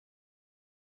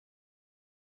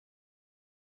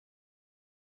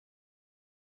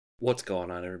What's going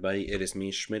on, everybody? It is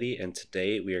me, Schmitty, and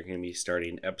today we are going to be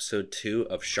starting episode 2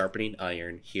 of Sharpening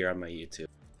Iron here on my YouTube.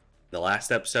 The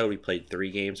last episode we played 3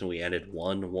 games and we ended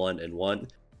 1, 1, and 1.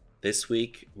 This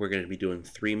week we're going to be doing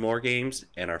 3 more games,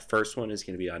 and our first one is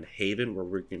going to be on Haven, where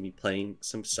we're going to be playing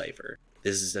some Cypher.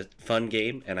 This is a fun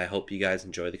game, and I hope you guys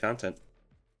enjoy the content.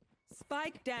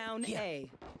 Spike down A.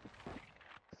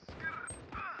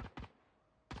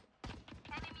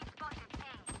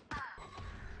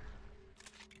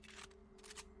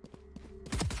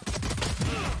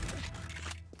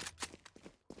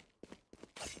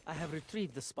 I have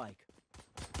retrieved the spike.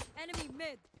 Enemy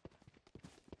mid.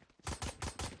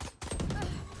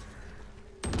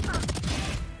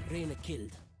 Reyna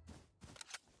killed.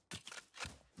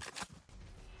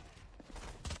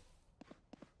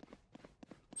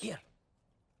 Here.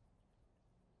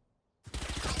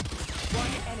 One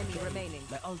enemy remaining.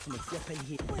 My ultimate weapon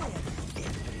here. Where is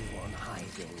everyone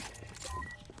hiding?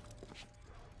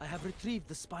 I have retrieved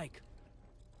the spike.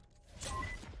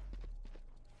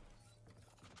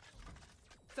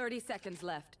 30 seconds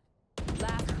left.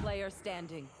 Last player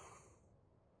standing.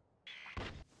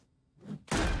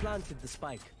 Planted the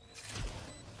spike.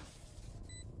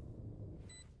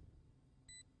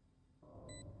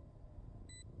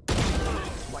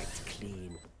 Wiped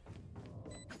clean.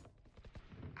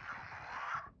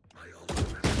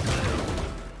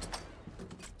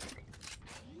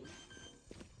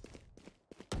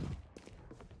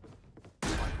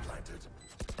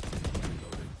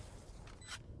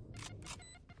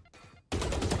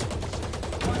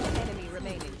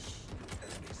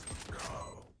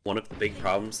 One of the big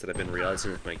problems that I've been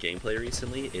realizing with my gameplay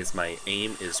recently is my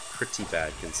aim is pretty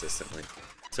bad consistently.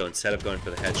 So instead of going for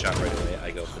the headshot right away,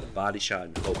 I go for the body shot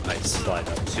and hope I slide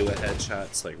up to a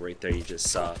headshot. So like right there you just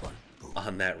saw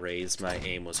on that raise, my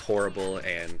aim was horrible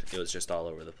and it was just all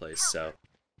over the place. So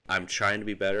I'm trying to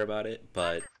be better about it,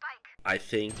 but I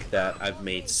think that I've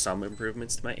made some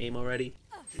improvements to my aim already.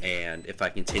 And if I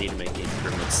continue to make the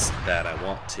improvements that I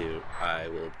want to, I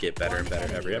will get better and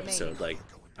better every episode. Like,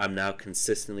 I'm now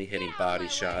consistently hitting body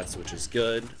shots, which is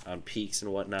good on peaks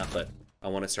and whatnot, but I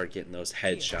want to start getting those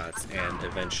headshots, and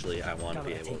eventually I want to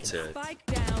be able to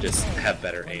just have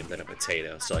better aim than a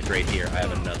potato. So like right here, I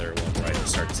have another one where I just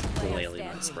start flailing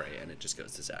my spray and it just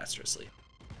goes disastrously.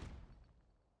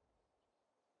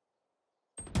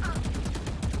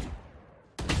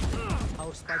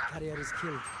 Our spike carrier is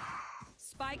killed.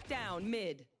 Spike down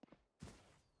mid.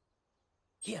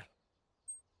 Here.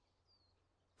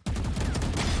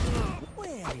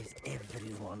 Where is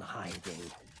everyone hiding?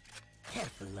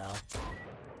 Careful now.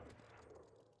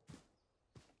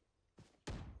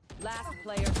 Last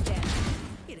player standing.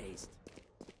 Erased.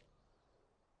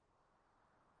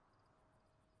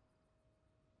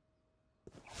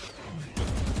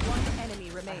 One enemy I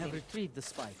have remaining. retrieved the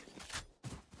spike.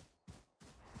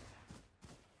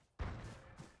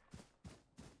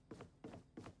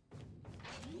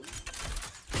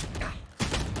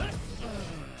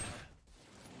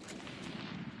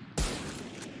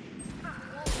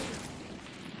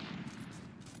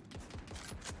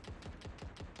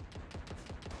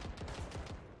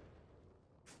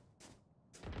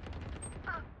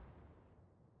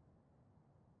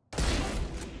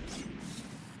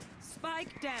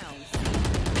 Spike down.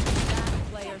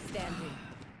 Last player standing.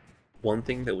 One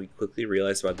thing that we quickly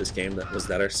realized about this game was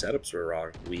that our setups were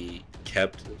wrong. We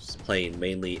kept playing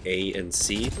mainly A and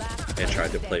C and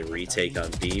tried to play retake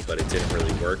on B, but it didn't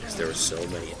really work because there were so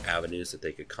many avenues that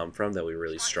they could come from that we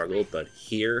really struggled. But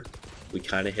here, we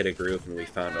kind of hit a groove and we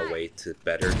found a way to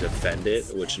better defend it,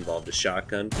 which involved a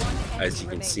shotgun. As you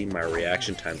can see, my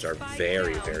reaction times are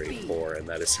very, very poor, and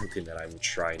that is something that I'm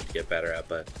trying to get better at.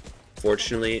 But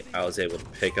fortunately, I was able to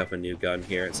pick up a new gun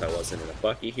here, and so I wasn't in a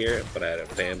Bucky here, but I had a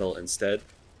Vandal instead,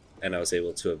 and I was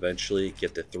able to eventually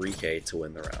get the 3K to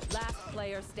win the round. Last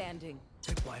player standing.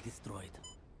 Tripwire destroyed.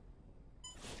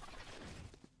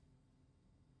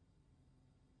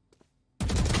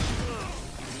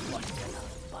 What the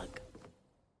bug?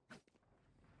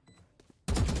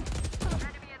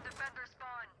 Enemy and defender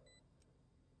spawn.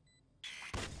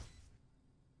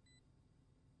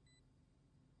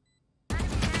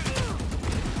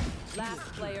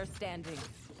 Last player standing.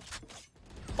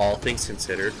 All things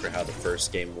considered, for how the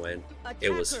first game went,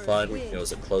 it was fun, it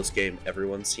was a close game,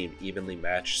 everyone seemed evenly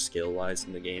matched skill-wise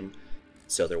in the game,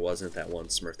 so there wasn't that one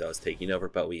Smurf that was taking over,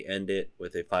 but we end it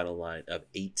with a final line of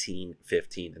 18,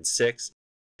 15, and 6,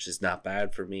 which is not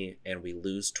bad for me, and we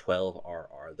lose 12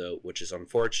 RR though, which is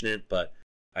unfortunate, but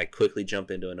I quickly jump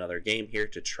into another game here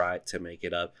to try to make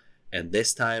it up, and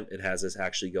this time it has us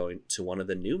actually going to one of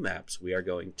the new maps. We are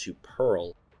going to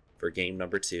Pearl for game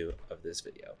number 2 of this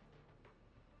video.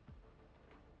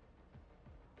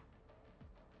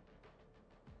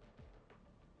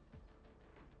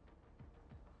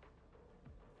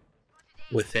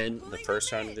 Within the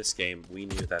first round of this game, we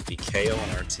knew that the KO on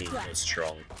our team was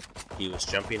trolling. He was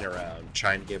jumping around,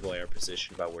 trying to give away our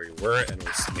position about where we were, and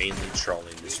was mainly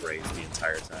trolling this raid the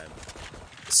entire time.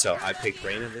 So I picked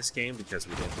Reyna in this game because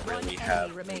we didn't really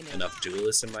have enough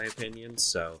duelists in my opinion,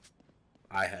 so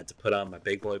I had to put on my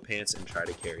big boy pants and try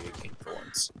to carry a game for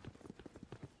once.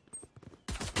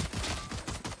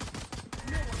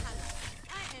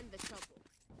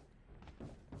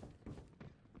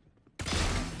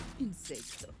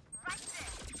 Insecto.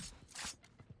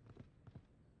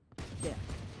 There.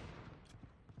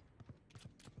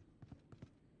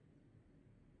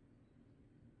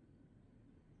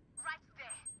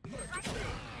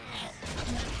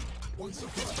 One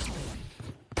supply.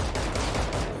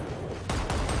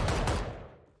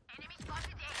 Enemy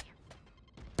spotted A.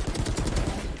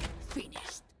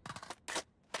 Finished.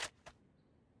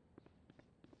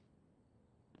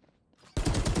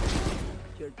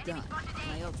 You're done.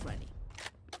 My ult ready.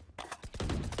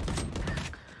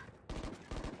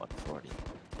 140.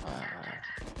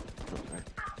 Filter.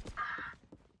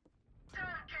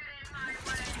 Don't get in my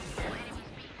way. Enemy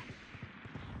speed.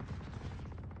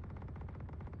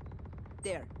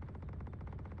 There.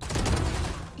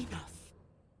 Enough.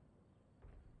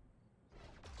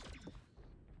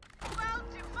 Well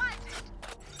divided.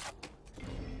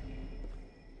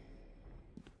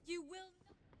 You will.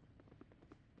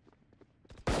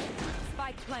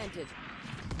 Spike planted.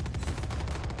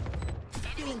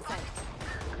 Stealing sight.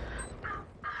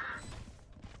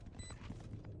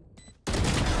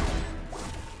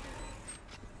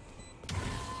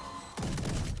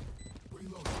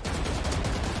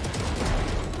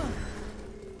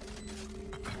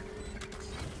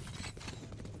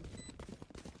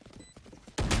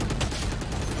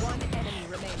 One enemy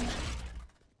remaining.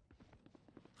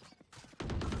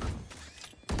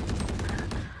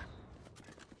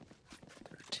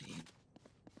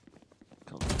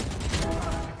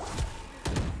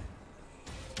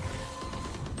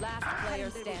 Last player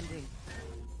standing.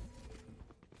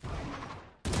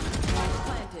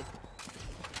 Planted.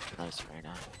 Nice,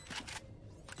 Reyna.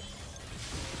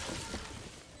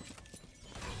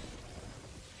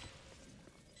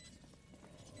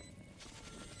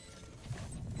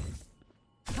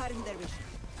 Cutting their vision.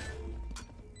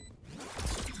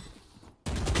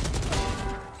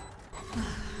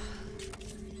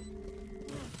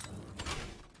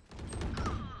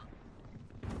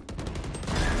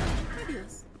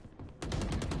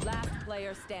 Last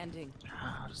player standing.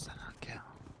 How does that not count?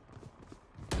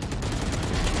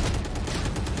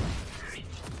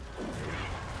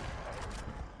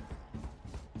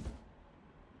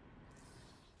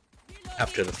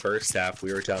 After the first half,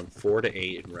 we were down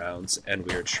 4-8 in rounds, and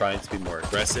we were trying to be more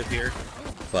aggressive here,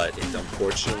 but it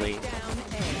unfortunately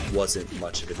wasn't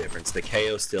much of a difference. The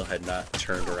KO still had not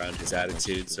turned around his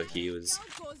attitude, so he was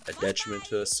a detriment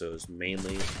to us, so it was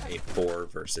mainly a 4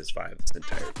 versus 5 this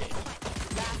entire game.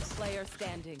 Last player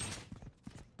standing.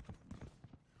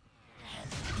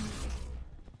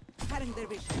 Cutting their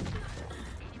vision.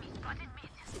 Enemy spotted mid.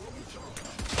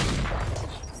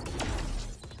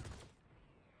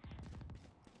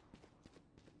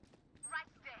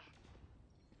 Right there.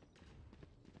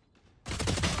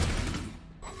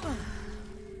 One down.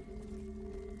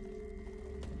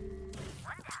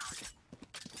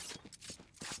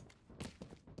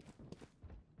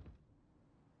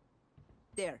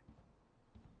 There.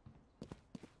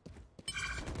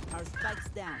 Our spike's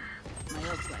down. My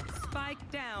ult ready.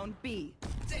 Spike down B.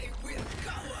 They will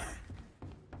cover.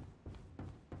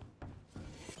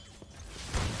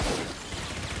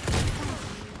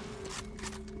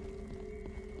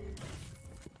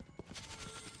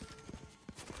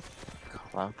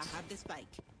 Call out. I have the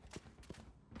spike.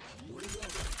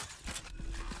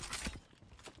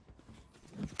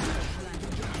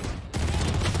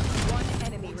 One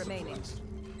enemy remaining.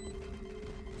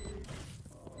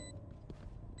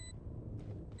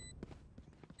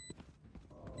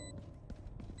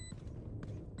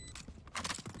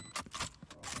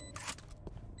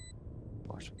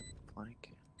 Watch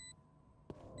flank.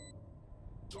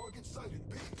 Target sighted.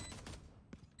 B.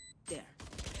 There.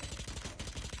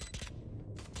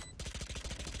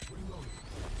 Reloading.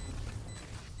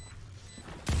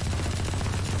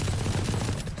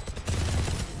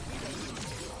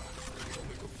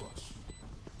 Make a fuss.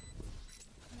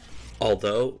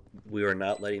 Although we were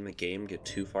not letting the game get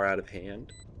too far out of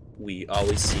hand, we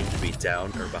always seemed to be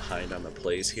down or behind on the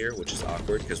plays here, which is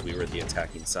awkward because we were the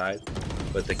attacking side,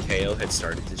 but the KO had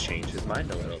started to change his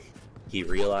mind a little. he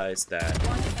realized that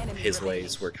One enemy his remaining.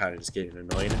 ways were kind of just getting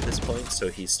annoying at this point, so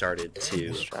he started to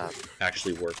Nice job.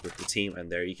 actually work with the team.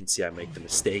 And there you can see I make the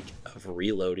mistake of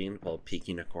reloading while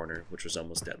peeking a corner, which was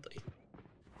almost deadly.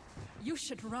 You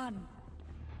should run.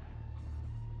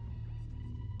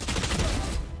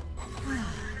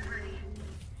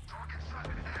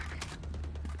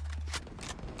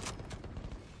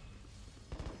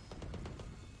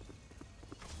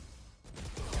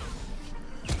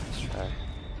 Nice try.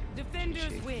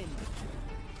 Defenders win.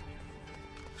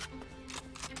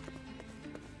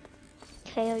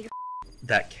 KO your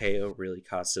That KO really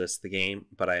costed us the game,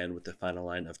 but I end with the final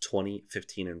line of 20,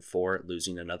 15, and 4,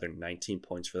 losing another 19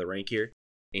 points for the rank here.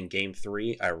 In game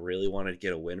 3, I really wanted to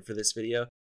get a win for this video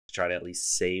to try to at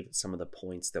least save some of the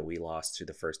points that we lost through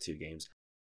the first 2 games.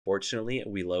 Fortunately,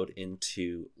 we load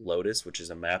into Lotus, which is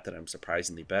a map that I'm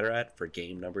surprisingly better at for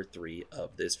game number 3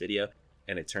 of this video.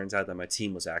 And it turns out that my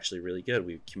team was actually really good.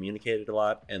 We communicated a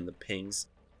lot, and the pings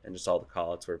and just all the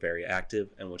callouts were very active,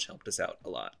 and which helped us out a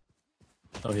lot.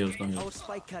 Oh, heals, no heals. Our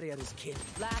spike carrier is killed.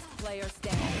 Last player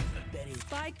standing. Very.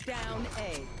 Spike down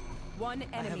A. One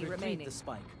I have enemy retrieved remaining. the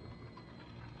spike.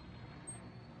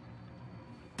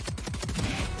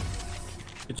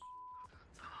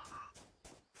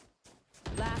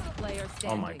 Last player standing.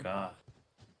 Oh my god.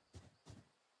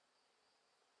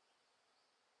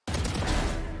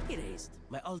 Erased.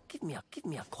 My ult. Give me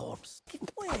a corpse.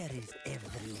 Where is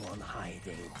everyone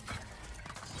hiding?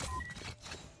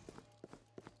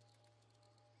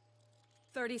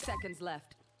 30 seconds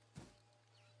left.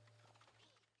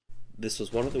 This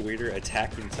was one of the weirder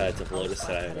attacking sides of Lotus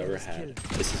that I have ever had.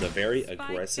 This is a very Spike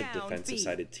aggressive down, defensive B.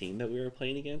 sided team that we were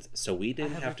playing against, so we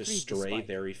didn't have have to retrieved the stray spike.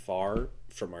 very far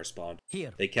from our spawn.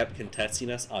 Here. They kept contesting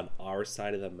us on our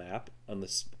side of the map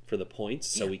for the points,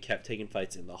 so Here. we kept taking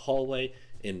fights in the hallway,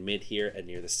 in mid here, and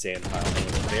near the sand pile. And it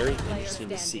was very Player interesting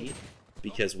to see standing.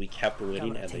 because we kept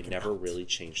winning and they taken never out. really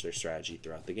changed their strategy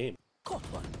throughout the game. Caught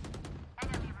one.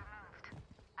 Enemy removed.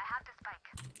 I have the spike.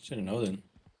 Should've known then.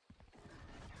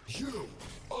 You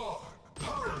are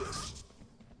powerless.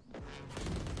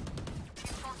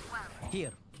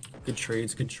 Here. Good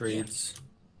trades, good trades.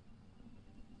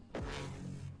 There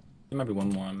might be one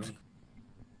more on me.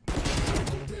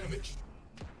 Damage.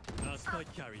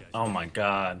 Oh my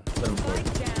god. Let him play.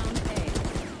 Spike down A.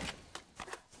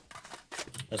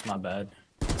 That's not bad.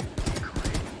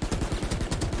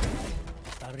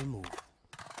 I remove.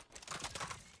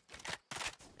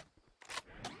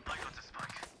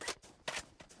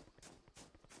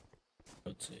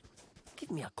 Let's see.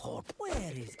 Give me a corpse.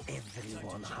 Where is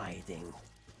everyone hiding?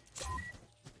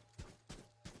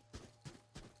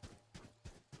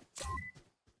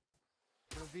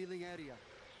 Revealing area.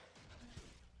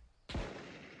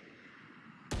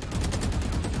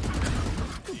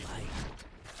 Goodbye.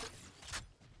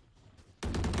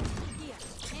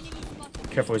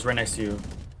 Careful, he's right next to you.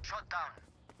 Shot down.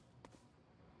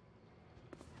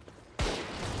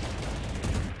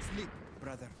 Sleep,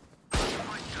 brother.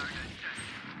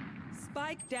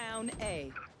 Spike down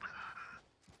A.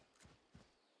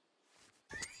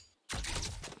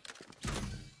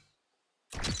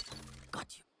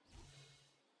 Got you.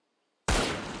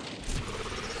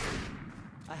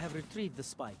 I have retrieved the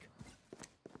spike.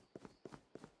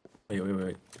 Wait.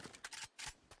 One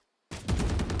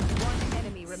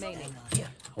enemy remaining. Here.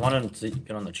 I wanted to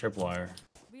get on the tripwire.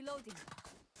 Reloading.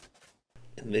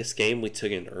 In this game, we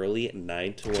took an early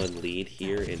 9-1 lead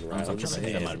here in I was rounds, trying to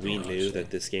hit him and at we the knew rush. that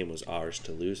this game was ours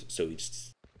to lose, so we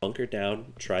just bunkered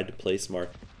down, tried to play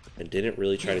smart, and didn't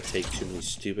really try to take too many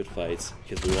stupid fights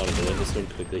because we wanted to win this one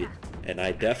quickly, and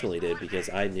I definitely did because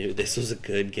I knew this was a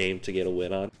good game to get a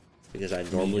win on, because I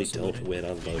normally don't win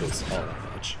on Lotus all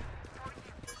that much.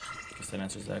 Guess that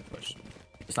answers that question.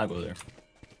 Let's not go there.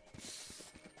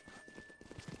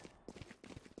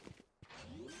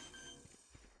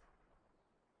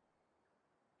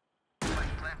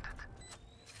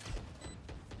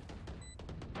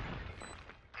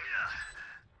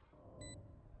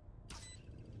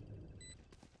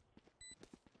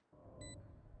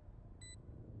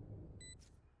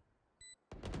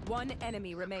 One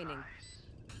enemy remaining.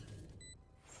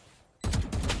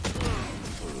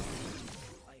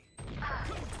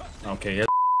 Okay, yeah,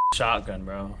 shotgun,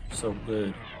 bro. So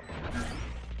good.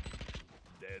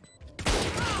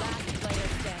 Last player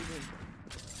standing.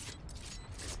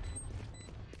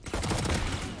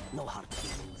 No hard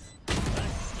feelings.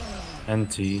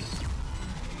 NT.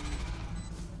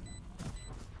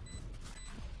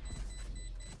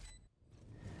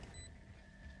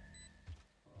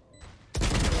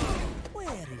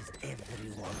 Where is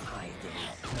everyone hiding?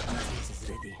 My defense is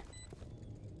ready.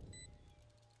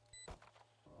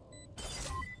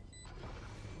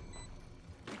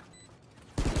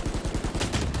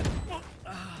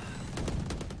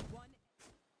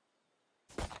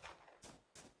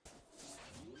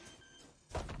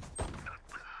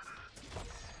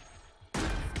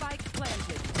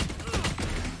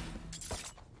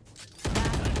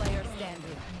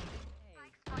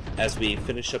 as we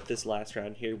finish up this last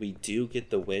round here, we do get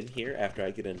the win here after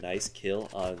I get a nice kill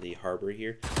on the harbor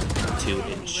here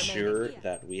to ensure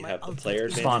that we have the player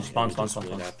advantage and we just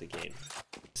win out the game.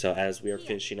 So as we are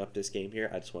finishing up this game here,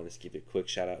 I just wanted to give you a quick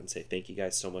shout out and say thank you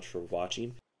guys so much for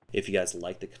watching. If you guys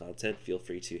like the content, feel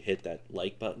free to hit that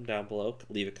like button down below.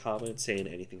 Leave a comment saying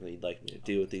anything that you'd like me to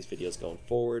do with these videos going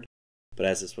forward. But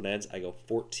as this one ends, I go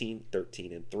 14,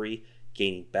 13, and 3,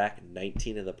 gaining back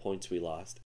 19 of the points we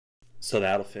lost. So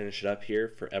that'll finish it up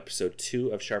here for episode 2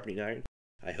 of Sharpening Iron.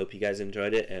 I hope you guys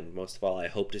enjoyed it, and most of all, I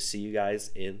hope to see you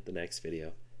guys in the next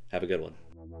video. Have a good one.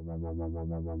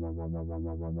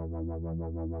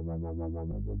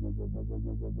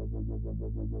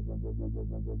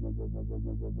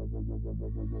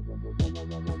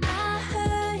 I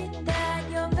heard that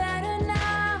you're better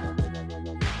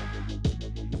now.